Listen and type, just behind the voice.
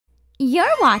You're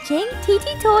watching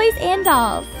Titi Toys and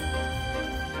Dolls.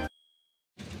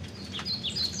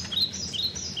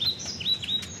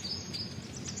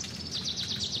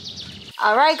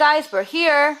 Alright guys, we're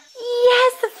here.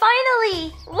 Yes,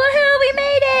 finally! Woohoo, we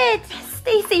made it!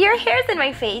 Stacy, your hair's in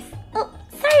my face. Oh,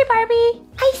 sorry, Barbie.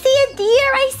 I see a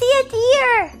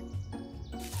deer,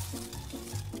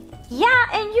 Yeah,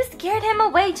 and you scared him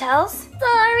away, Chels.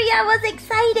 Sorry, I was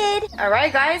excited.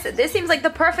 Alright guys, this seems like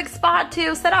the perfect spot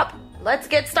to set up. Let's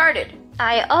get started.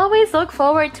 I always look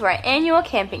forward to our annual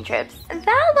camping trips.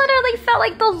 That literally felt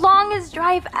like the longest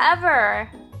drive ever.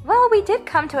 Well, we did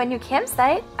come to a new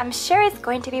campsite. I'm sure it's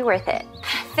going to be worth it.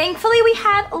 Thankfully, we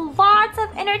had lots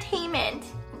of entertainment.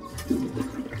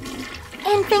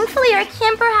 And thankfully, our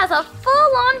camper has a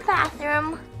full-on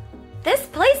bathroom. This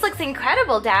place looks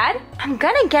incredible, Dad. I'm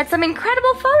gonna get some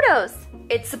incredible photos.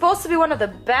 It's supposed to be one of the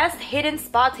best hidden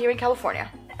spots here in California.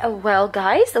 Well,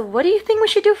 guys, what do you think we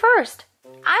should do first?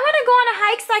 I want to go on a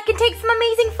hike so I can take some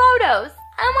amazing photos.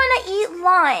 I want to eat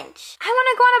lunch. I want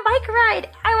to go on a bike ride.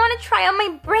 I want to try on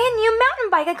my brand new mountain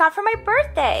bike I got for my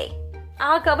birthday.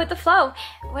 I'll go with the flow,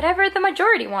 whatever the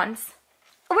majority wants.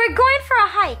 We're going for a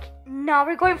hike. No,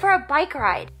 we're going for a bike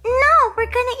ride. No, we're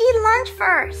gonna eat lunch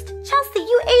first. Chelsea,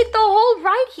 you ate the whole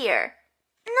ride here.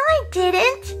 No, I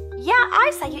didn't. Yeah,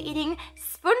 I saw you eating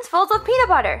spoonfuls of peanut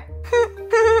butter.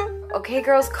 Okay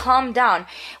girls, calm down.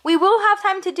 We will have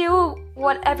time to do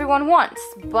what everyone wants,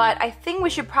 but I think we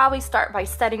should probably start by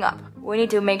setting up. We need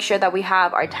to make sure that we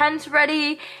have our tents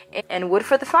ready and wood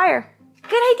for the fire.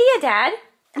 Good idea, Dad.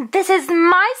 This is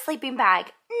my sleeping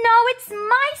bag. No, it's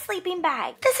my sleeping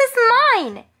bag. This is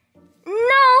mine.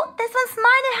 No, this one's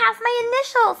mine. It has my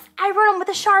initials. I wrote them with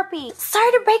a Sharpie.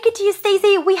 Sorry to break it to you,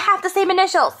 Stacy. We have the same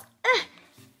initials.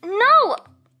 No.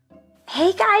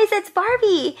 Hey guys, it's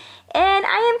Barbie, and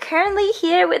I am currently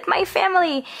here with my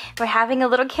family. We're having a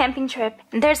little camping trip.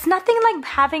 There's nothing like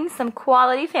having some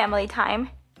quality family time.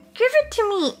 Give it to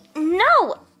me.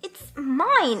 No, it's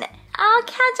mine. I'll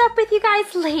catch up with you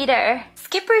guys later.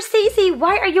 Skipper Stacy,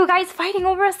 why are you guys fighting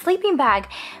over a sleeping bag?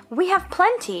 We have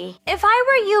plenty. If I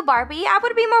were you, Barbie, I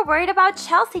would be more worried about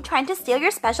Chelsea trying to steal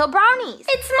your special brownies.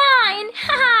 It's mine.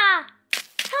 Haha.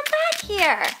 Come back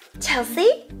here.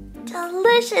 Chelsea?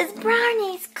 Delicious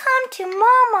brownies. Come to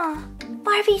Mama.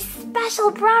 Barbie's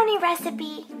special brownie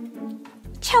recipe.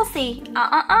 Chelsea,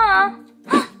 what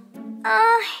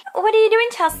are you doing,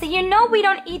 Chelsea? You know we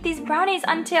don't eat these brownies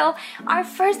until our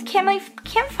first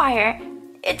campfire.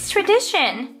 It's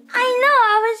tradition. I know,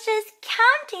 I was just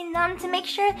counting them to make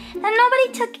sure that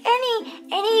nobody took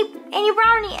any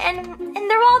brownie and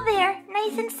they're all there,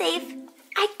 nice and safe.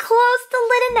 I closed the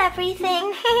lid and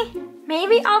everything.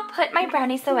 Maybe I'll put my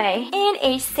brownies away in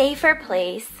a safer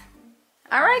place.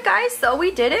 Alright guys, so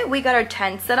we did it. We got our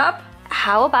tent set up.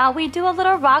 How about we do a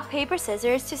little rock, paper,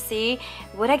 scissors to see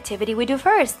what activity we do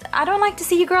first? I don't like to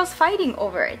see you girls fighting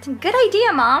over it. Good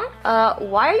idea, Mom.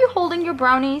 Why are you holding your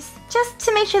brownies? Just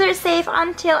to make sure they're safe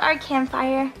until our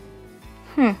campfire.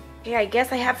 Yeah, I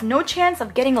guess I have no chance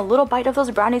of getting a little bite of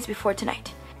those brownies before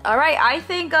tonight. Alright, I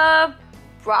think,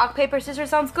 rock, paper, scissors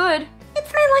sounds good.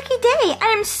 It's my lucky day.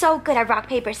 I am so good at rock,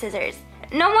 paper, scissors.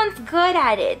 No one's good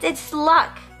at it. It's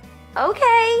luck.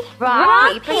 Okay.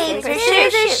 Rock, paper,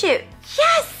 scissors, shoot.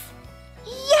 Yes!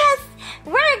 Yes!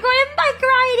 We're going bike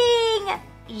riding!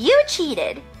 You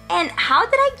cheated. And how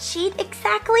did I cheat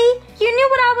exactly? You knew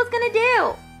what I was gonna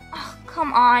do. Oh,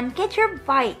 come on. Get your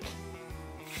bike.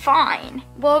 Fine.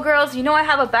 Well, girls, you know I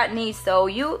have a bad knee, so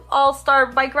you all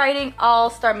start bike riding, I'll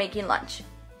start making lunch.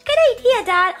 Good idea,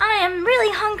 Dad. I am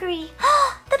really hungry.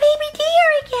 The baby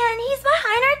deer again. He's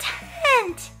behind our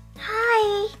tent.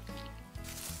 Hi.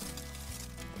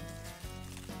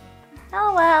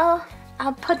 Oh well.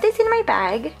 I'll put this in my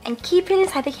bag and keep it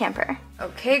inside the camper.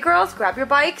 Okay, girls, grab your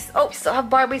bikes. Oh, we still have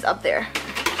Barbies up there.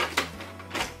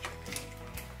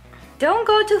 Don't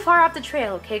go too far off the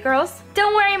trail, okay, girls?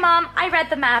 Don't worry, Mom. I read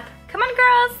the map. Come on,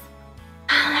 girls.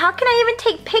 How can I even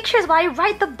take pictures while I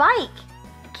ride the bike?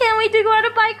 Can't wait to go on a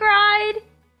bike ride.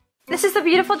 This is a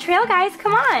beautiful trail, guys.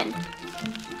 Come on.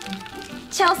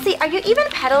 Chelsea, are you even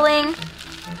pedaling?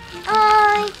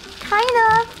 Kind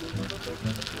of.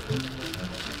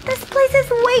 This place is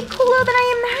way cooler than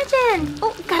I imagined.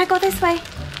 Oh, gotta go this way.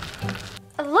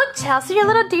 Look, Chelsea, your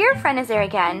little deer friend is there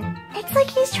again. It's like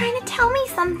he's trying to tell me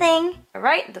something.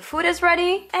 Alright, the food is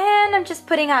ready. And I'm just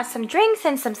putting out some drinks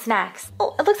and some snacks.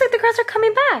 Oh, it looks like the girls are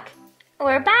coming back.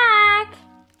 We're back.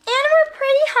 And we're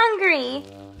pretty hungry.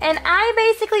 And I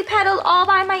basically pedaled all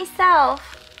by myself.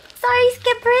 Sorry,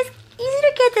 Skipper. It's easy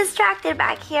to get distracted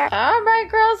back here. Alright,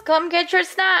 girls, come get your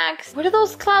snacks. Where do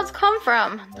those clouds come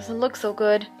from? Doesn't look so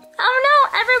good. Oh no,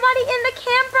 everybody in the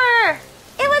camper.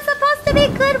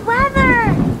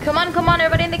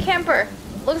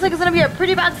 Looks like it's gonna be a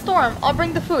pretty bad storm. I'll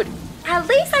bring the food. At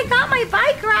least I got my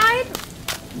bike ride.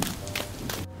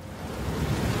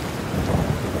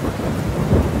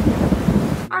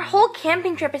 Our whole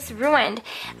camping trip is ruined.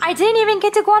 I didn't even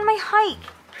get to go on my hike.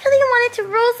 Really wanted to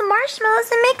roll some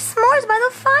marshmallows and make s'mores by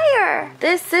the fire.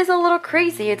 This is a little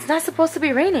crazy. It's not supposed to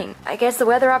be raining. I guess the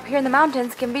weather up here in the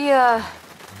mountains can be a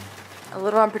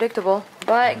little unpredictable.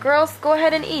 But girls, go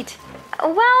ahead and eat.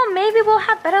 Well, maybe we'll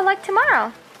have better luck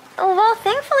tomorrow. Well,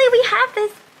 thankfully we have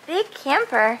this big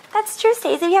camper. That's true,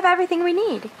 Stacey. We have everything we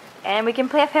need. And we can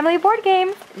play a family board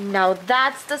game. Now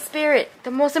that's the spirit.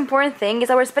 The most important thing is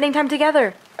that we're spending time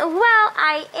together. Well,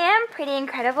 I am pretty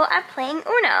incredible at playing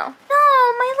Uno. No,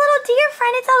 my little dear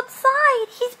friend is outside.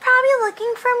 He's probably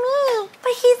looking for me.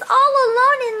 But he's all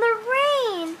alone in the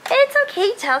rain. It's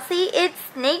okay, Chelsea.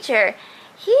 It's nature.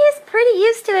 He is pretty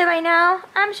used to it by now.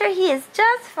 I'm sure he is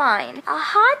just fine. A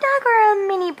hot dog or a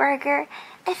mini burger?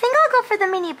 I think I'll go for the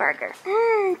mini burger.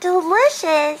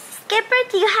 Delicious. Skipper,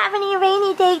 do you have any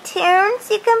rainy day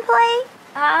tunes you can play?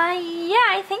 Yeah,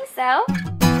 I think so.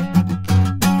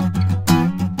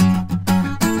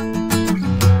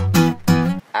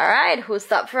 Alright,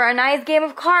 who's up for a nice game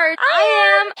of cards?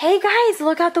 I am. Hey guys,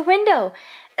 look out the window.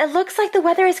 It looks like the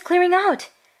weather is clearing out.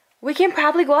 We can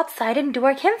probably go outside and do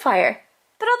our campfire.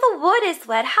 But all the wood is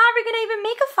wet. How are we gonna even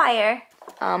make a fire?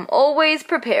 I'm always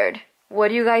prepared. What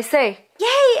do you guys say?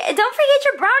 Yay! Don't forget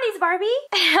your brownies, Barbie.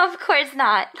 Of course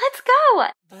not. Let's go.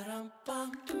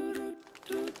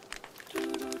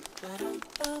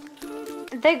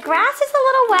 The grass is a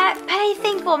little wet, but I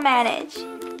think we'll manage.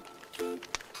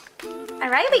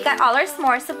 Alright, we got all our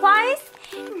s'more supplies.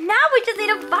 Now we just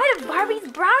need a bite of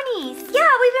Barbie's brownies.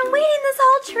 Yeah, we've been waiting this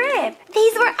whole trip.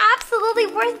 These were absolutely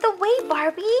worth the wait,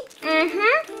 Barbie.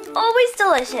 Always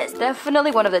delicious.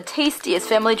 Definitely one of the tastiest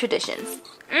family traditions.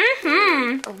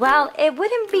 Well, it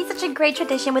wouldn't be such a great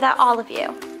tradition without all of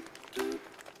you.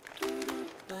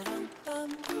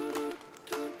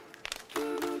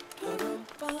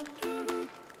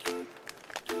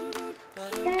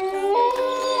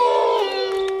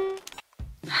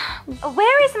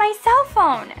 Where is my cell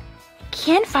phone?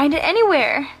 Can't find it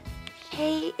anywhere.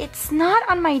 Hey, it's not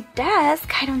on my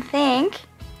desk, I don't think.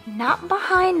 Not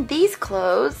behind these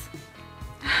clothes.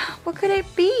 What could it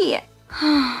be?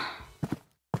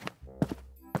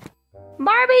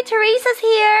 Barbie, Teresa's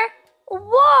here.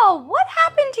 Whoa, what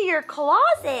happened to your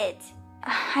closet?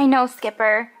 I know,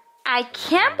 Skipper. I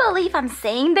can't believe I'm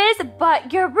saying this,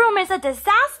 but your room is a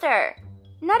disaster.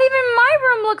 Not even my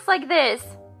room looks like this.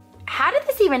 How did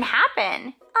this even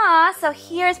happen? So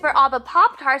here's where all the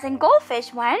Pop-Tarts and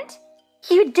goldfish went.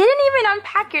 You didn't even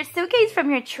unpack your suitcase from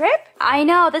your trip? I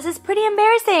know, this is pretty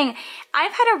embarrassing.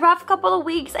 I've had a rough couple of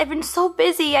weeks. I've been so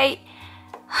busy.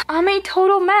 I'm a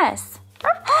total mess.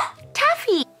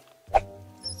 Taffy!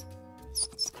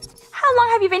 How long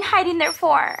have you been hiding there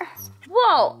for?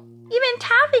 Whoa, even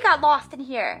Taffy got lost in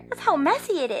here. That's how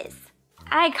messy it is.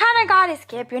 I kinda got it,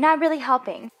 Skip. You're not really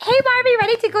helping. Hey, Barbie,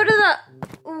 ready to go to the...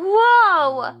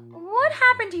 Whoa! What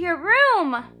happened to your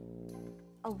room?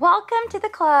 Welcome to the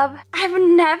club. I've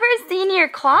never seen your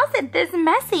closet this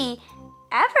messy.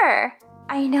 Ever.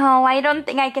 I know, I don't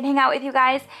think I can hang out with you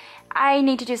guys. I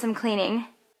need to do some cleaning.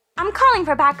 I'm calling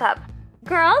for backup.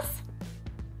 Girls,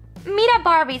 meet at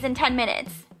Barbie's in 10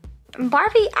 minutes.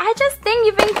 Barbie, I just think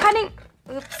you've been cutting...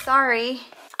 Oops, sorry.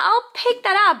 I'll pick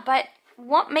that up, but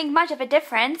won't make much of a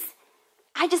difference.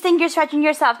 I just think you're stretching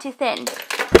yourself too thin.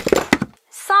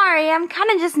 Sorry, I'm kind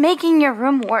of just making your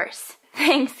room worse.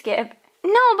 Thanks, Skip.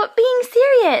 No, but being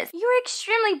serious, you're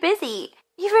extremely busy.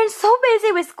 You've been so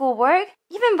busy with schoolwork.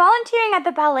 You've been volunteering at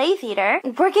the ballet theater,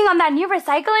 working on that new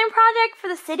recycling project for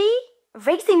the city,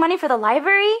 raising money for the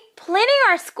library, planning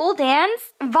our school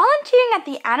dance, volunteering at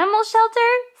the animal shelter,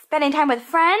 spending time with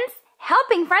friends,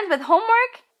 helping friends with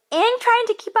homework, and trying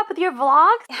to keep up with your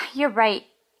vlogs. You're right.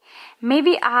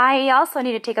 Maybe I also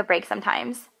need to take a break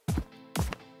sometimes.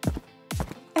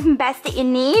 Best that you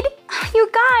need? You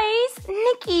guys,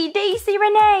 Nikki, Daisy,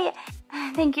 Renee,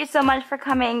 thank you so much for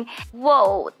coming.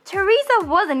 Whoa, Teresa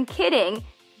wasn't kidding.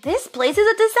 This place is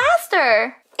a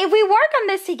disaster. If we work on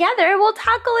this together, we'll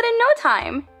tackle it in no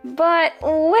time. But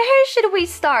where should we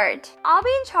start? I'll be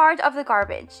in charge of the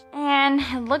garbage. And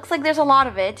it looks like there's a lot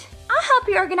of it. I'll help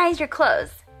you organize your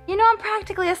clothes. You know I'm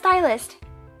practically a stylist.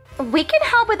 We can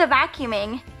help with the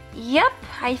vacuuming. Yep,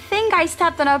 I think I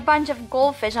stepped on a bunch of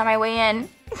goldfish on my way in.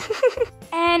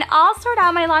 And I'll sort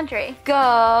out my laundry.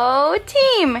 Go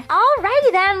team!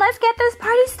 Alrighty then, let's get this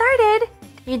party started.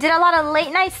 You did a lot of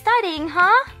late night studying,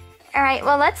 huh? Alright,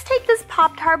 well let's take this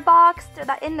Pop-Tart box, throw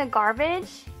that in the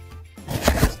garbage.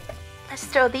 Let's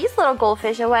throw these little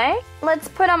goldfish away. Let's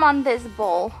put them on this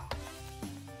bowl.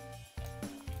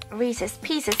 Reese's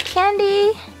Pieces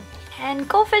candy and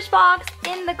goldfish box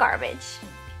in the garbage.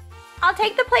 I'll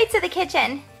take the plates to the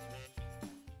kitchen.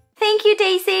 Thank you,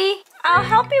 Daisy. I'll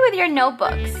help you with your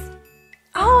notebooks.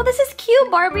 Oh, this is cute,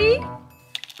 Barbie.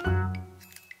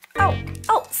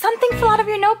 Oh, something fell out of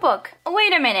your notebook.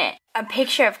 Wait a minute. A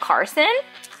picture of Carson?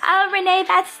 Oh, Renee,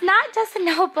 that's not just a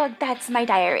notebook, that's my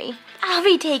diary. I'll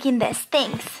be taking this,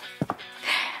 thanks.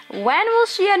 When will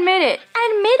she admit it?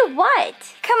 Admit what?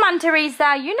 Come on,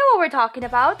 Teresa, you know what we're talking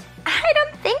about. I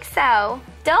don't think so.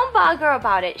 Don't bug her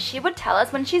about it. She would tell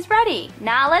us when she's ready.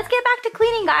 Now let's get back to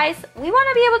cleaning, guys. We want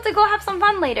to be able to go have some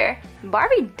fun later.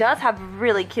 Barbie does have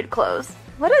really cute clothes.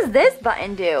 What does this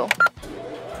button do?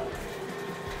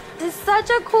 This is such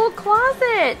a cool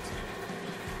closet.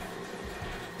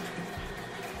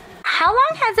 How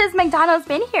long has this McDonald's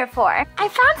been here for? I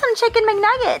found some chicken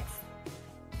McNuggets.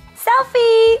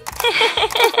 Selfie!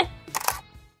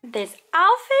 This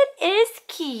outfit is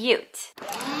cute.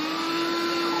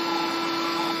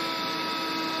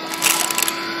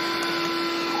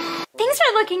 Things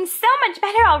are looking so much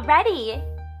better already.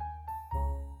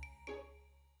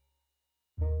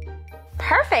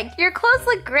 Perfect, your clothes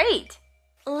look great.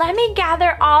 Let me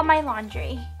gather all my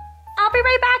laundry. I'll be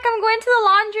right back, I'm going to the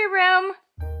laundry room.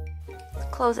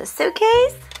 Close the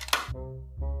suitcase.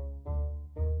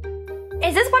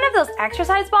 Is this one of those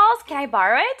exercise balls? Can I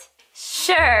borrow it?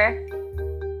 Sure.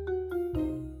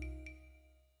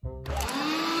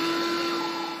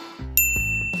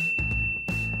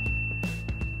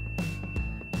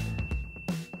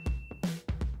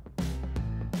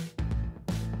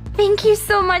 Thank you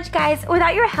so much, guys.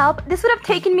 Without your help, this would have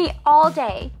taken me all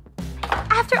day.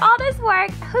 After all this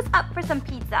work, who's up for some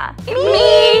pizza?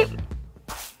 Me!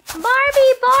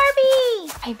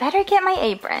 Barbie! I better get my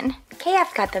apron. Okay,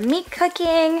 I've got the meat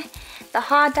cooking, the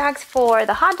hot dogs for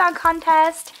the hot dog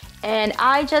contest, and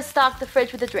I just stocked the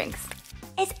fridge with the drinks.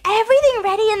 Is everything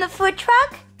ready in the food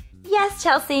truck? Yes,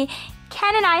 Chelsea.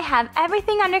 Ken and I have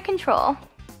everything under control.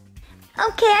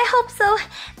 Okay, I hope so.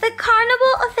 The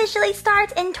carnival officially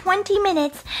starts in 20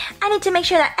 minutes. I need to make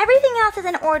sure that everything else is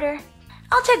in order.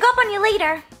 I'll check up on you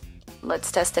later.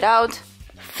 Let's test it out.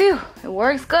 Phew, it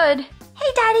works good.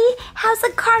 Hey, Daddy, how's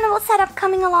the carnival setup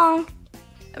coming along?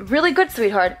 Really good,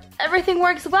 sweetheart. Everything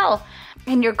works well.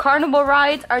 And your carnival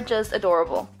rides are just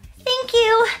adorable. Thank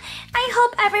you. I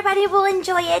hope everybody will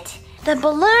enjoy it. The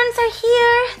balloons are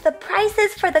here, the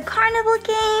prices for the carnival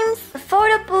games, the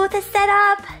photo booth is set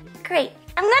up. Great.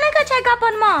 I'm gonna go check up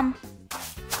on Mom.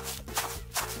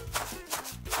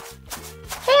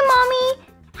 Hey, Mommy.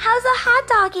 How's the hot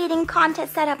dog eating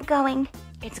contest setup going?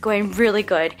 It's going really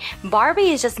good.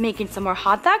 Barbie is just making some more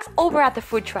hot dogs over at the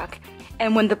food truck.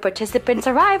 And when the participants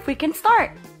arrive, we can start.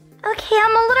 Okay,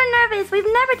 I'm a little nervous.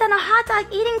 We've never done a hot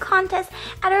dog eating contest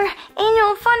at our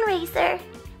annual fundraiser.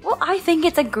 Well, I think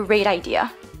it's a great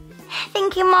idea.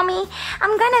 Thank you, Mommy.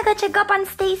 I'm gonna go check up on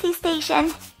Stacy's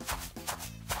station.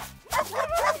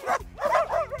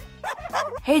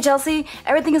 Hey, Chelsea,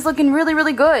 everything is looking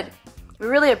really good. We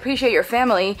really appreciate your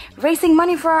family raising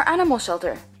money for our animal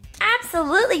shelter.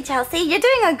 Absolutely, Chelsea. You're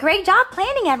doing a great job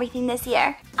planning everything this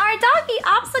year. Our doggy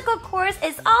obstacle course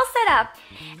is all set up.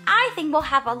 I think we'll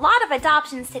have a lot of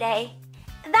adoptions today.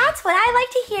 That's what I like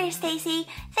to hear, Stacy.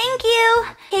 Thank you.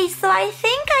 Okay, so I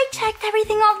think I checked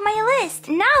everything off my list.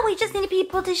 Now we just need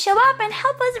people to show up and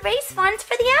help us raise funds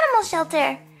for the animal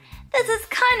shelter. This is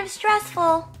kind of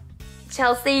stressful.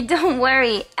 Chelsea, don't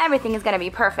worry. Everything is gonna be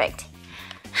perfect.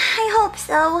 I hope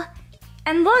so.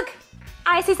 And look,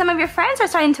 I see some of your friends are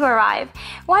starting to arrive.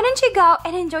 Why don't you go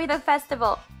and enjoy the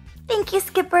festival? Thank you,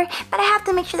 Skipper, but I have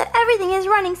to make sure that everything is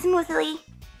running smoothly.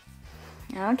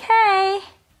 Okay.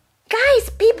 Guys,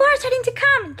 people are starting to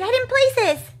come. Get in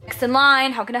places. Next in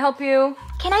line, how can I help you?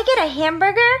 Can I get a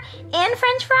hamburger and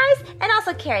french fries and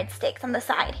also carrot sticks on the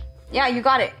side? Yeah, you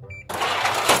got it.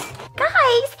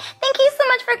 Guys, thank you so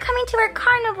much for coming to our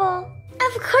carnival.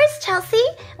 Of course, Chelsea.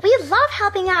 We love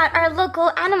helping out our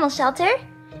local animal shelter.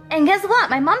 And guess what?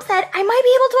 My mom said I might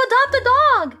be able to adopt a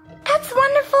dog. That's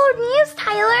wonderful news,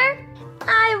 Tyler.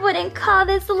 I wouldn't call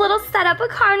this little setup a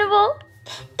carnival.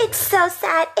 It's so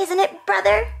sad, isn't it,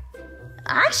 brother?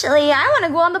 Actually, I want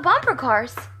to go on the bumper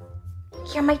cars.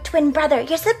 You're my twin brother.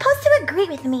 You're supposed to agree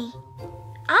with me.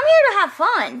 I'm here to have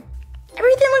fun.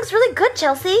 Everything looks really good,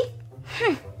 Chelsea.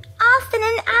 Austin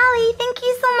and Allie, thank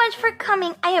you so much for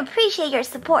coming. I appreciate your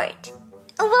support.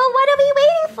 Well, what are we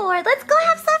waiting for? Let's go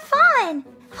have some fun.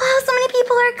 Wow, so many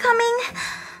people are coming.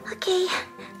 Okay.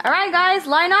 All right, guys,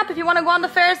 line up if you want to go on the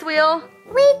Ferris wheel.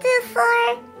 We do,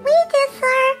 sir. We do,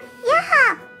 sir.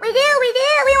 Yeah, we do.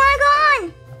 We want to go on.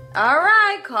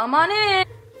 Alright, come on in.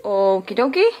 Okie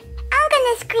dokie. I'm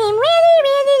gonna scream really,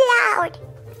 really loud.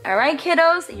 Alright,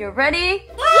 kiddos, you ready?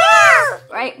 Yeah!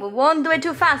 Right, we won't do it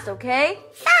too fast, okay?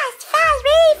 Fast, fast,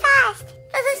 really fast.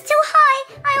 This is too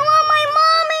high. I want my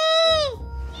mommy.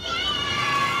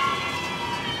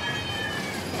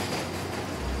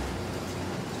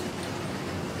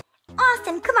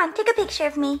 Austin, come on, take a picture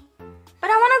of me. But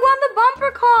I want to go on the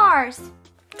bumper cars.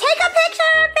 Take a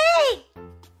picture of me.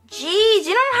 Jeez,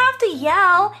 you don't have to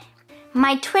yell.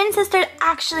 My twin sister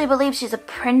actually believes she's a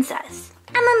princess.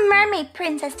 I'm a mermaid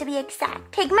princess to be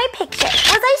exact. Take my picture.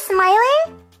 Was I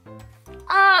smiling?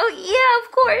 Oh, yeah,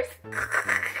 of course.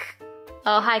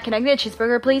 Oh, hi, can I get a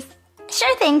cheeseburger, please?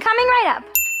 Sure thing, coming right up.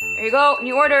 Here you go,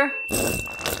 new order.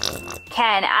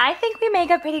 Ken, I think we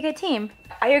make a pretty good team.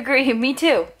 I agree, me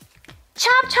too.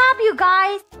 Chop chop, you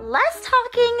guys. Less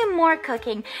talking and more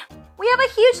cooking. We have a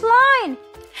huge line.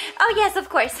 Oh, yes, of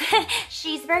course.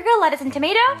 Cheeseburger, lettuce, and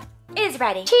tomato is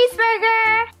ready.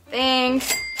 Cheeseburger.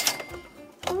 Thanks.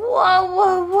 Whoa,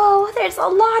 whoa, whoa. There's a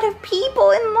lot of people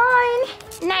in line.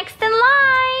 Next in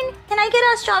line. Can I get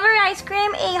a strawberry ice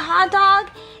cream, a hot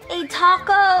dog, a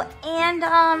taco, and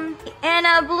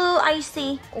a blue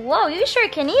icy? Whoa, you sure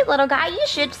can eat, little guy. You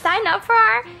should sign up for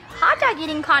our hot dog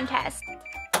eating contest.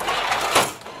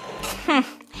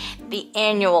 The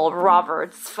annual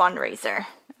Roberts fundraiser.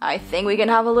 I think we can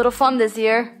have a little fun this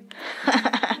year.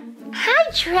 Hi,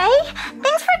 Trey.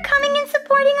 Thanks for coming and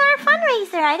supporting our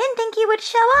fundraiser. I didn't think you would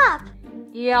show up.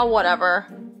 Yeah, whatever.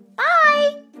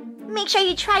 Bye. Make sure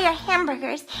you try our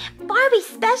hamburgers. Barbie's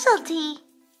specialty.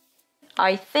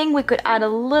 I think we could add a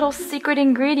little secret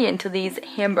ingredient to these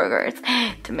hamburgers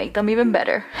to make them even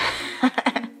better.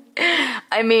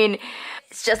 I mean,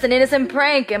 it's just an innocent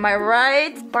prank, am I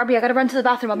right? Barbie, I gotta run to the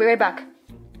bathroom. I'll be right back.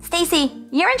 Stacy,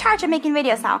 you're in charge of making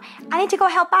videos now. I need to go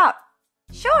help out.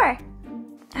 Sure.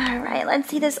 All right, let's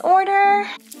see this order.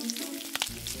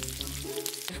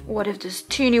 What if this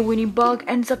teeny weeny bug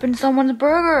ends up in someone's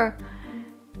burger?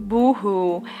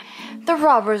 Boo-hoo. The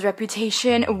robber's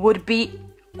reputation would be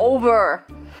over.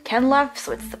 Ken left,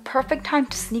 so it's the perfect time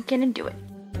to sneak in and do it.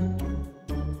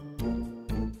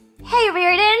 Hey,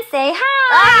 Reardon, say hi.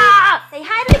 Ah! Say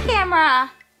hi to the camera.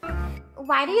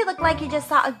 Why do you look like you just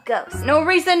saw a ghost? No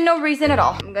reason at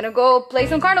all. I'm gonna go play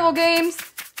some carnival games.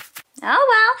 Oh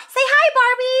well, say hi,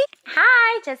 Barbie.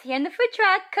 Hi, just here in the food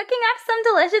truck, cooking up some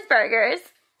delicious burgers.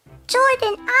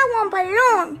 Jordan, I want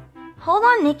balloon. Hold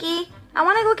on, Nikki. I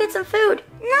want to go get some food.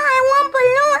 No, I want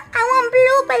balloon. I want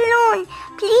blue balloon.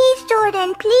 Please,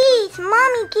 Jordan, please.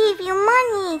 Mommy gave you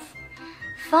monies.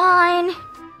 Fine.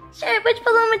 Sure, which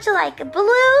balloon would you like?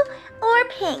 Blue or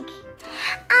pink?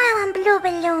 I want blue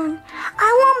balloon.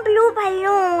 I want blue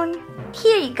balloon.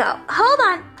 Here you go. Hold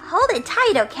on. Hold it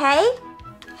tight, okay?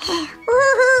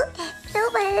 Woohoo! Blue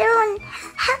balloon.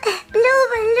 Blue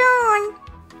balloon.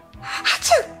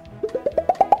 Achoo!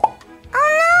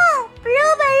 Oh no!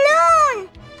 Blue balloon!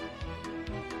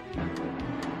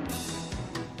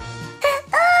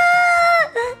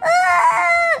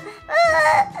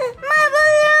 My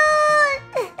balloon!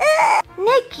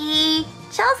 Nikki,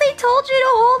 Chelsea told you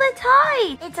to hold it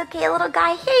tight. It's okay, little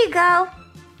guy. Here you go.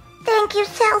 Thank you,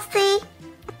 Chelsea.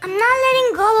 I'm not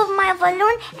letting go of my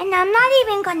balloon, and I'm not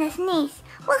even gonna sneeze.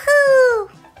 Woohoo!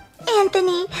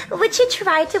 Anthony, would you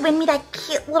try to win me that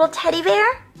cute little teddy bear?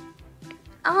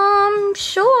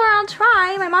 Sure, I'll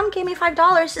try. My mom gave me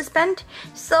 $5 to spend,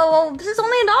 so this is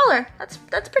only $1.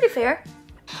 That's pretty fair.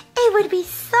 It would be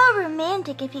so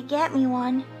romantic if you get me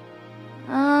one.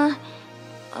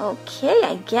 Okay,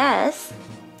 I guess.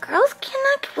 Girls can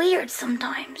act weird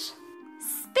sometimes.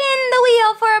 Spin the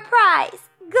wheel for a prize.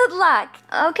 Good luck.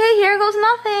 Okay, here goes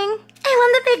nothing. I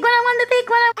want the big one, I want the big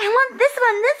one. I want this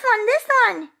one, this one, this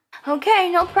one. Okay,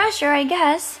 no pressure, I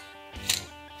guess.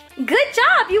 Good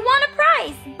job, you won a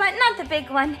prize. But not the big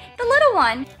one, the little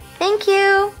one. Thank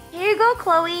you. Here you go,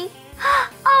 Chloe.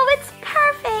 Oh, it's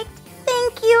perfect.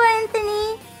 Thank you,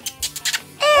 Anthony.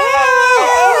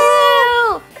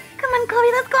 Ew. Come on,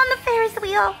 Chloe, let's go on the Ferris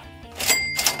wheel.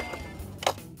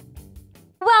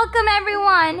 Welcome,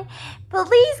 everyone.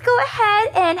 Please go ahead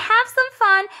and have some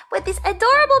fun with these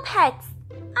adorable pets.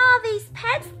 All these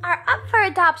pets are up for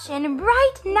adoption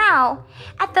right now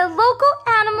at the local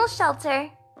animal shelter.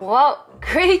 Whoa,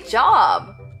 great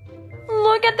job.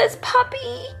 Look at this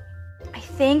puppy. I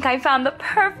think I found the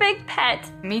perfect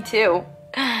pet. Me too.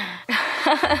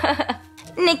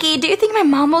 Nikki, do you think my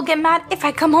mom will get mad if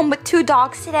I come home with 2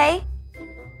 dogs today?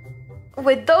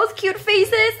 With those cute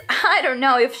faces, I don't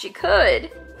know if she could.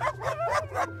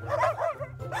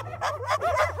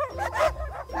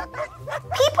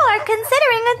 People are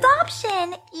considering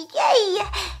adoption. Yay!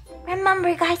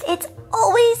 Remember, guys, it's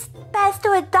always best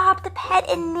to adopt a pet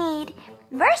in need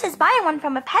versus buying one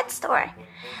from a pet store.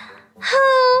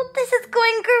 Oh, this is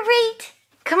going great.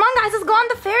 Come on, guys, let's go on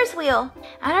the Ferris wheel.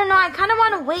 I don't know, I kind of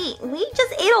want to wait. We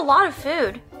just ate a lot of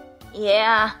food.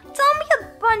 Yeah. Don't be a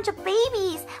bunch of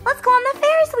babies. Let's go on the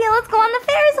Ferris wheel. Let's go on the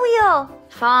Ferris wheel.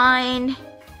 Fine.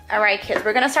 All right, kids,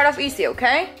 we're gonna start off easy,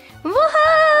 okay?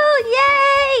 Woohoo!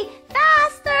 Yay!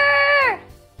 Faster!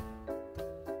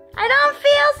 I don't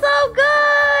feel so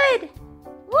good!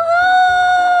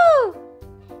 Woohoo!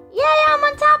 Yay, I'm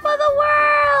on top of the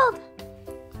world!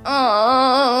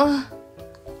 Oh.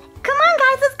 Come on,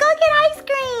 guys, let's go get ice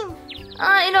cream!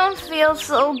 I don't feel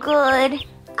so good.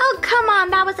 Oh, come on,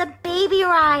 that was a baby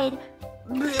ride.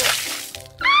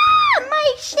 Ah,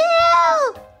 my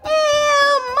shoe!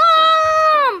 Ew,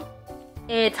 Mom!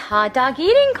 It's hot dog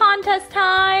eating contest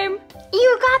time.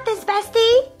 You got this,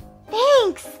 bestie.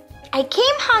 Thanks. I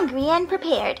came hungry and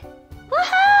prepared.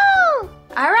 Woohoo!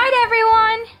 All right,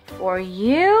 everyone. For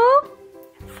you,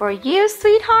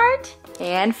 sweetheart,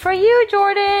 and for you,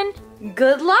 Jordan.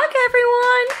 Good luck,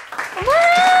 everyone.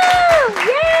 Woo!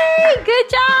 Yay! Good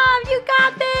job. You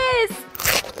got this.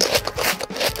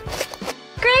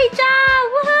 Great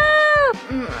job. Woohoo!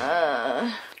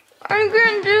 I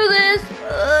can't do this.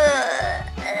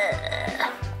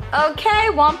 Okay,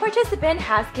 one participant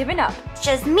has given up. It's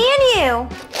just me and you.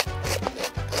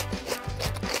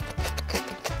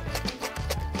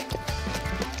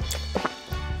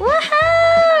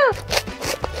 Woohoo!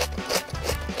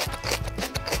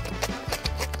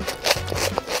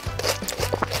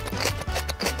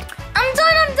 I'm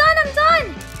done.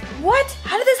 What?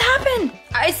 How did this happen?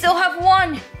 I still have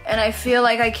one, and I feel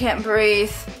like I can't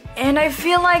breathe. And I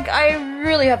feel like I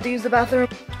really have to use the bathroom.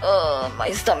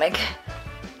 My stomach.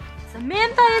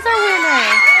 Samantha is our winner.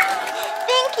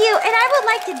 Thank you, and I would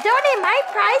like to donate my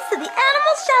prize to the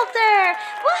animal shelter.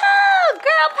 Woohoo!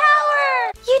 Girl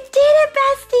power! You did it,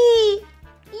 bestie!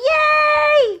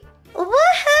 Yay!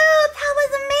 Woohoo! That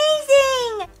was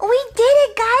amazing! We did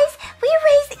it, guys! We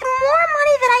raised more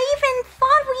money than I even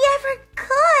thought we ever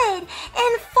could!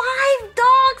 And 5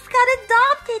 dogs got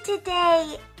adopted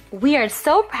today! We are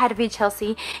so proud of you,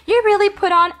 Chelsea. You really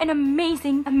put on an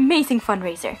amazing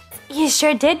fundraiser. You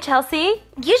sure did, Chelsea.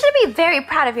 You should be very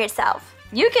proud of yourself.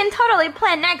 You can totally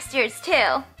plan next year's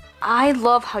too. I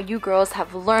love how you girls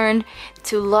have learned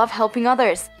to love helping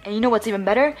others. And you know what's even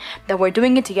better? That we're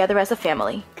doing it together as a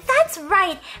family. That's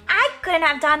right. I couldn't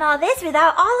have done all this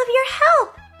without all of your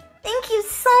help. Thank you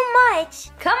so much.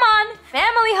 Come on,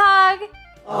 family hug.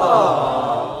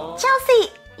 Aww.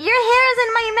 Chelsea, your hair is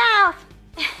in my mouth.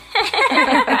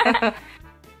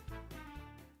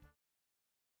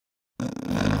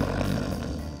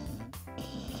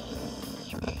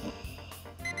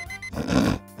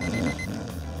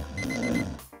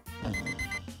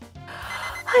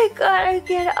 I gotta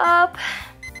get up.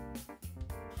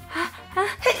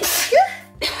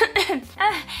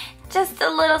 Just a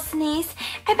little sneeze.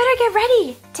 I better get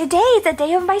ready. Today is the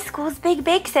day of my school's big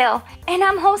bake sale, and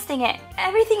I'm hosting it.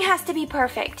 Everything has to be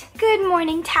perfect. Good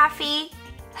morning, Taffy.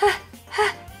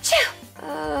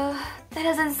 That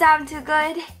doesn't sound too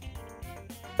good.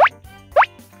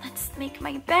 Let's make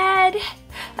my bed.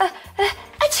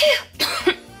 Achoo!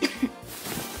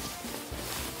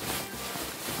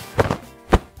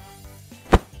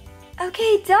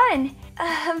 Okay, done.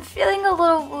 I'm feeling a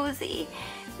little woozy.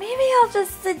 Maybe I'll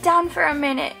just sit down for a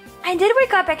minute. I did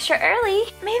wake up extra early.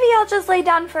 Maybe I'll just lay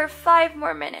down for 5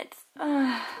 more minutes.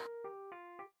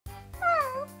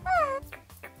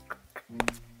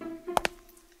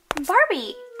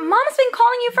 Barbie, Mom's been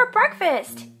calling you for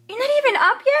breakfast. You're not even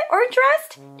up yet or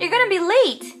dressed? You're gonna be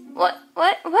late. What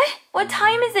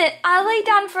time is it? I'll lay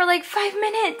down for like 5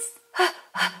 minutes.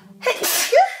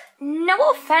 No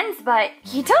offense, but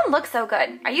you don't look so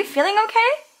good. Are you feeling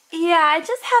okay? Yeah, I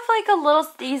just have like a little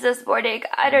sneeze this morning.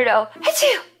 I don't know.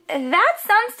 Achoo! That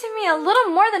sounds to me a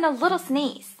little more than a little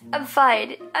sneeze. I'm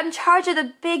fine. I'm in charge of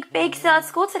the big bake sale at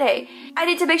school today. I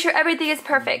need to make sure everything is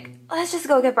perfect. Let's just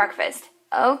go get breakfast.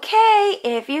 Okay,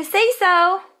 if you say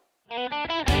so. I'm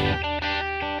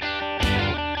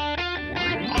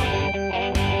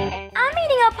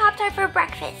eating a Pop-Tart for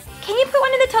breakfast. Can you put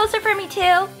one in the toaster for me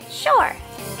too? Sure.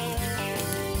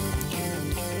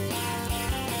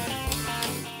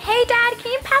 Hey, Dad,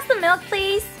 can you pass the milk,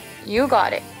 please? You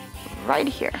got it. Right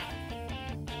here.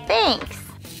 Thanks.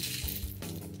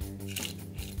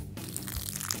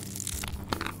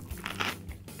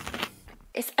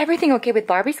 Is everything okay with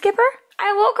Barbie, Skipper?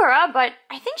 I woke her up, but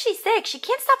I think she's sick. She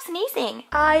can't stop sneezing.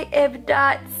 I am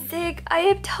not sick. I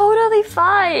am totally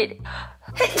fine.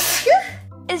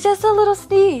 It's just a little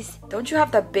sneeze. Don't you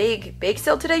have the big bake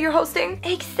sale today you're hosting?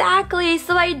 Exactly,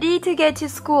 so I need to get to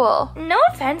school. No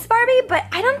offense, Barbie, but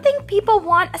I don't think people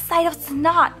want a side of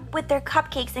snot with their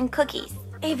cupcakes and cookies.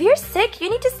 If you're sick, you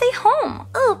need to stay home.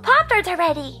 Ooh, Pop-Tarts are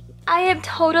ready. I am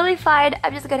totally fine.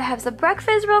 I'm just gonna have some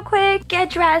breakfast real quick, get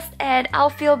dressed, and I'll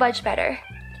feel much better.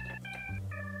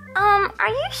 Are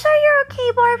you sure you're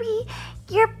okay, Barbie?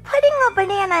 You're putting a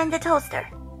banana in the toaster.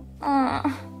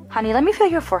 Honey, let me feel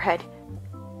your forehead.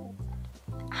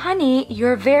 Honey,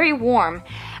 you're very warm.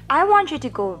 I want you to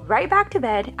go right back to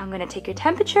bed. I'm gonna take your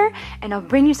temperature and I'll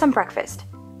bring you some breakfast.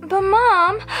 But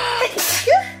Mom,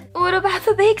 what about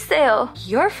the bake sale?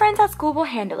 Your friends at school will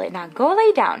handle it. Now go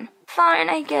lay down. Fine,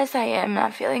 I guess I am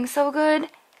not feeling so good.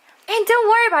 And don't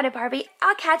worry about it, Barbie.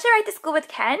 I'll catch a ride to school with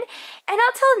Ken, and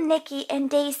I'll tell Nikki and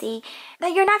Daisy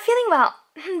that you're not feeling well.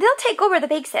 They'll take over the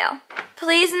bake sale.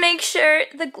 Please make sure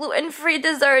the gluten-free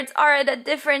desserts are at a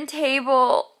different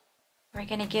table. We're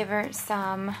gonna give her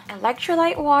some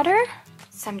electrolyte water,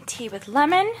 some tea with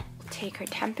lemon, take her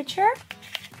temperature,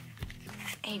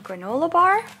 a granola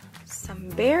bar, some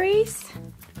berries,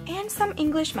 and some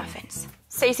English muffins.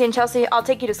 Stacey and Chelsea, I'll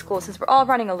take you to school since we're all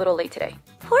running a little late today.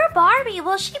 Poor Barbie,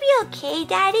 will she be okay,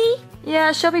 Daddy?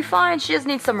 Yeah, she'll be fine. She just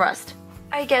needs some rest.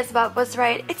 I guess Bob was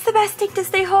right. It's the best thing to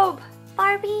stay home.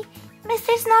 Barbie,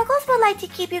 Mr. Snuggles would like to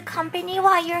keep you company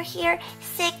while you're here,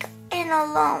 sick and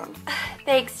alone.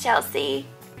 Thanks, Chelsea.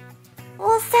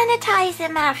 We'll sanitize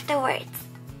him afterwards.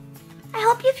 I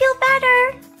hope you feel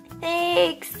better.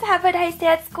 Thanks. Have a nice day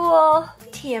at school.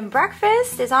 Tea and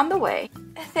breakfast is on the way.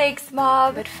 Thanks,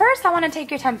 Mom. But first, I want to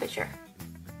take your temperature.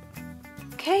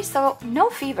 Okay, so no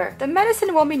fever. The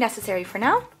medicine won't be necessary for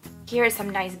now. Here is some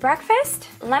nice breakfast.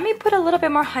 Let me put a little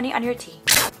bit more honey on your tea.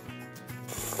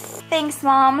 Thanks,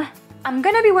 Mom. I'm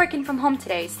gonna be working from home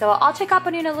today, so I'll check up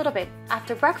on you in a little bit.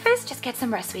 After breakfast, just get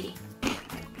some rest, sweetie.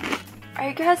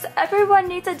 I guess everyone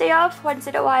needs a day off once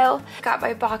in a while. Got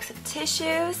my box of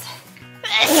tissues.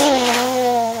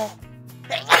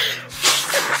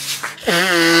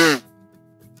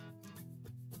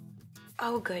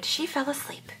 Oh good, she fell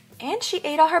asleep. And she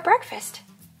ate all her breakfast.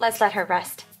 Let's let her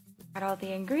rest. Got all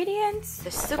the ingredients. The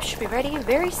soup should be ready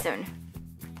very soon.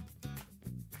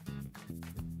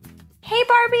 Hey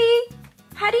Barbie!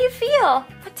 How do you feel?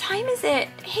 What time is it?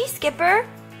 Hey Skipper.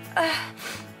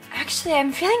 Actually,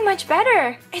 I'm feeling much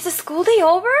better. Is the school day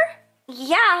over?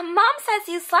 Yeah, Mom says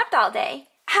you slept all day.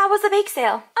 How was the bake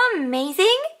sale?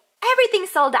 Amazing. Everything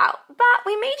sold out, but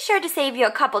we made sure to save you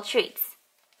a couple treats.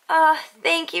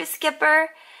 Thank you, Skipper.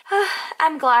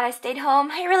 I'm glad I stayed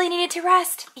home. I really needed to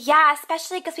rest. Yeah,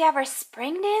 especially because we have our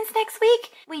spring dance next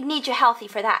week. We need you healthy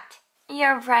for that.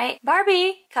 You're right.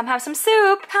 Barbie, come have some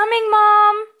soup. Coming,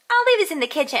 Mom. I'll leave this in the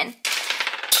kitchen.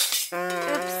 Oops.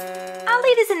 I'll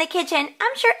leave this in the kitchen.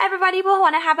 I'm sure everybody will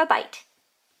want to have a bite.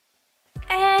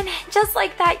 And just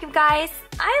like that, you guys,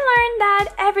 I learned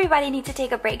that everybody needs to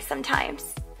take a break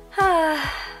sometimes.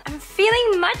 I'm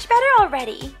feeling much better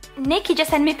already. Nikki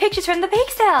just sent me pictures from the bake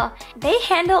sale. They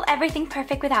handle everything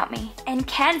perfect without me. And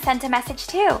Ken sent a message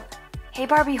too. Hey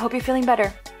Barbie, hope you're feeling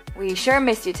better. We sure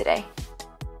missed you today.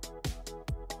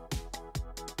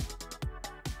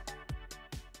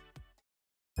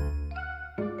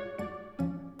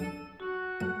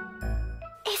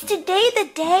 Is today the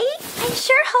day? I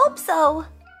sure hope so.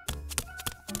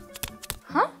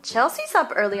 Huh? Chelsea's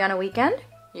up early on a weekend?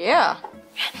 Yeah.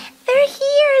 They're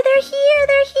here.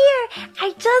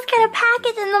 I just got a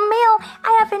package in the mail.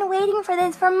 I have been waiting for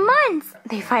this for months.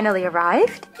 They finally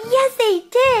arrived? Yes, they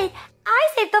did. I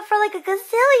saved up for like a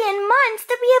gazillion months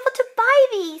to be able to buy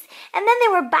these. And then they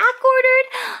were back ordered.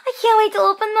 I can't wait to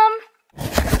open them.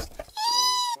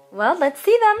 Well, let's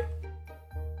see them.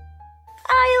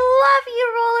 I love you,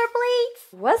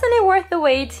 rollerblades. Wasn't it worth the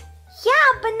wait?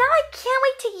 Yeah, but now I can't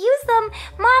wait to use them.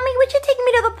 Mommy, would you take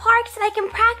me to the park so I can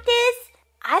practice?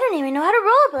 I don't even know how to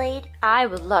rollerblade. I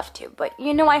would love to, but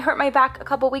you know I hurt my back a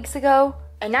couple weeks ago.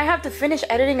 And I have to finish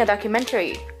editing a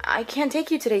documentary. I can't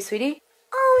take you today, sweetie.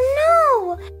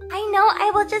 Oh no! I know, I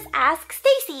will just ask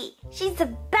Stacy. She's the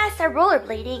best at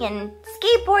rollerblading and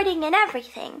skateboarding and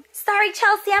everything. Sorry,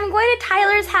 Chelsea, I'm going to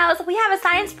Tyler's house. We have a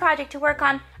science project to work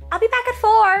on. I'll be back at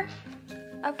 4.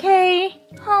 Okay.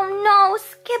 Oh no,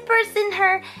 Skipper's in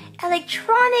her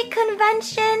electronic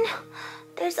convention.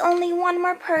 There's only one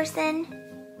more person.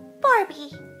 Barbie.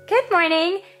 Good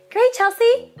morning. Great,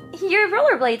 Chelsea. Your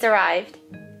rollerblades arrived.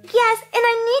 Yes, and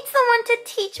I need someone to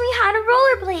teach me how to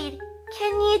rollerblade.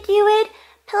 Can you do it,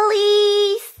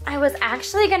 please? I was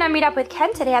actually gonna meet up with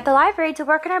Ken today at the library to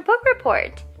work on our book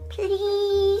report.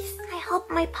 Please. I hope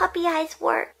my puppy eyes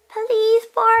work. Please,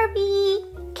 Barbie.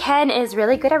 Ken is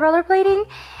really good at rollerblading.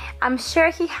 I'm sure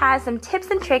he has some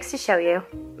tips and tricks to show you.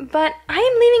 But I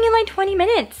am leaving in like 20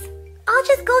 minutes. I'll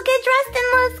just go get dressed and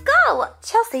let's go.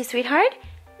 Chelsea, sweetheart,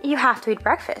 you have to eat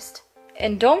breakfast.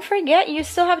 And don't forget, you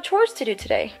still have chores to do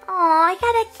today. Oh, I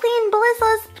gotta clean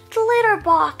Blizza's litter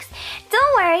box.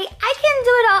 Don't worry, I can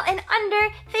do it all in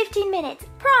under 15 minutes.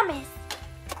 Promise.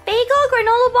 Bagel,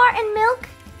 granola bar, and milk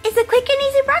is a quick and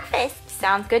easy breakfast.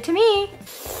 Sounds good to me.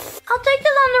 I'll take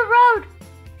this on the road.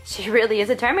 She really is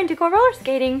determined to go roller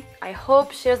skating. I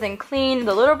hope she doesn't clean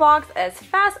the litter box as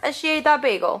fast as she ate that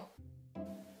bagel.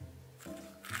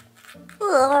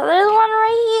 Ugh, there's one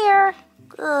right here.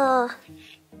 Ugh.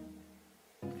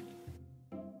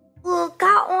 Ugh,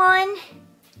 got one.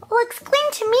 Looks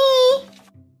clean to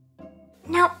me.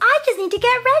 Now I just need to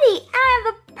get ready. I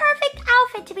have the perfect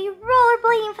outfit to be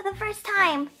rollerblading for the first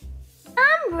time.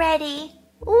 I'm ready.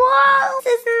 Whoa,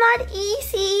 this is not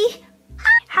easy.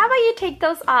 How about you take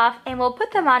those off and we'll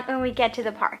put them on when we get to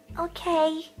the park.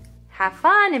 Okay. Have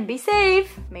fun and be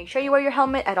safe. Make sure you wear your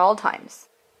helmet at all times.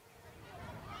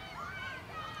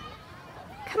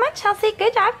 Come on, Chelsea.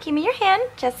 Good job. Give me your hand.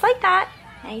 Just like that.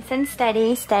 Nice and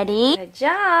steady. Steady. Good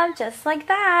job. Just like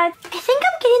that. I think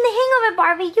I'm getting the hang of it,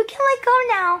 Barbie. You can let go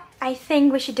now. I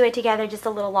think we should do it together just a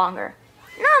little longer.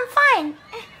 No, I'm fine.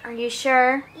 Are you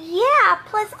sure? Yeah,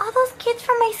 plus all those kids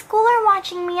from my school are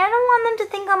watching me. I don't want them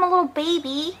to think I'm a little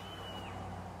baby.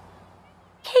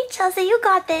 Okay, Chelsea, you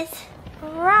got this.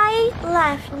 Right,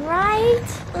 left, right,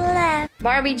 left.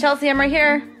 Barbie, Chelsea, I'm right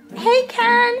here. Hey,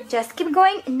 Ken. Just keep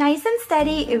going nice and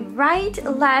steady. Right,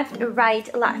 left,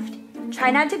 right, left. Try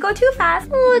not to go too fast.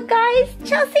 Look, guys,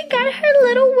 Chelsea got her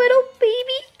little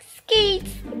baby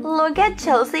skates. Look at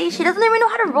Chelsea. She doesn't even know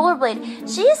how to rollerblade.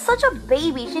 She is such a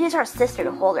baby. She needs her sister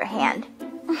to hold her hand.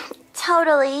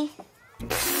 Totally.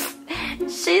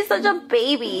 She's such a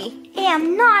baby. Hey,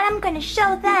 I'm not. I'm gonna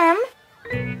show them.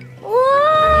 Whoa!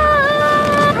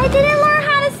 I didn't learn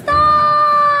how to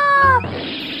stop!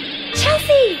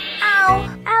 Chelsea!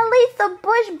 Ow! At least the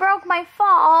bush broke my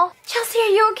fall. Chelsea, are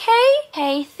you okay?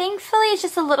 Hey, thankfully it's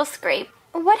just a little scrape.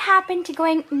 What happened to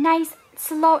going nice,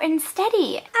 slow, and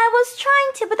steady? I was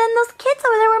trying to, but then those kids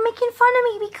over there were making fun of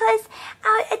me because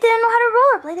I didn't know how to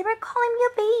rollerblade. They were calling me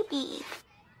a baby.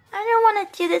 I don't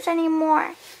want to do this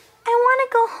anymore. I want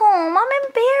to go home. I'm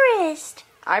embarrassed.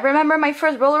 I remember my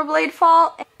first rollerblade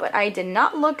fall, but I did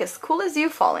not look as cool as you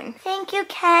falling. Thank you,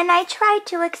 Ken. I tried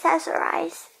to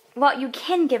accessorize. Well, you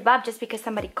can't give up just because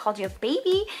somebody called you a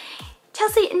baby.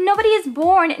 Chelsea, nobody is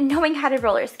born knowing how to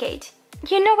roller skate.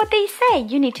 You know what they say,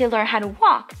 you need to learn how to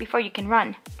walk before you can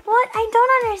run. What? I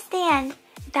don't understand.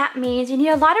 That means you need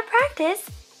a lot of practice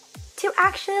to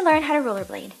actually learn how to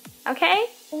rollerblade, okay?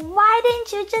 Why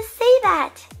didn't you just say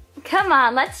that? Come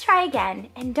on, let's try again.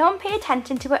 And don't pay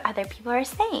attention to what other people are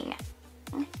saying.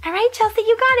 All right, Chelsea,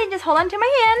 you got it. Just hold on to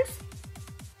my hands.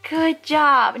 Good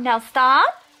job. Now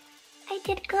stop. I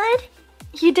did good.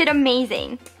 You did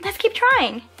amazing. Let's keep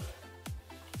trying.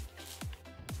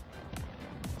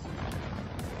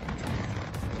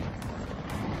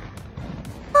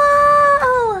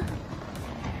 Oh!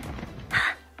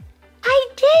 I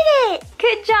did it!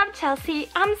 Good job, Chelsea.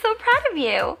 I'm so proud of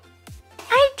you.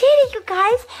 I did it, you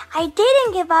guys. I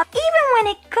didn't give up even when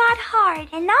it got hard.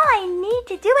 And all I need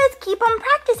to do is keep on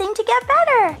practicing to get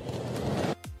better.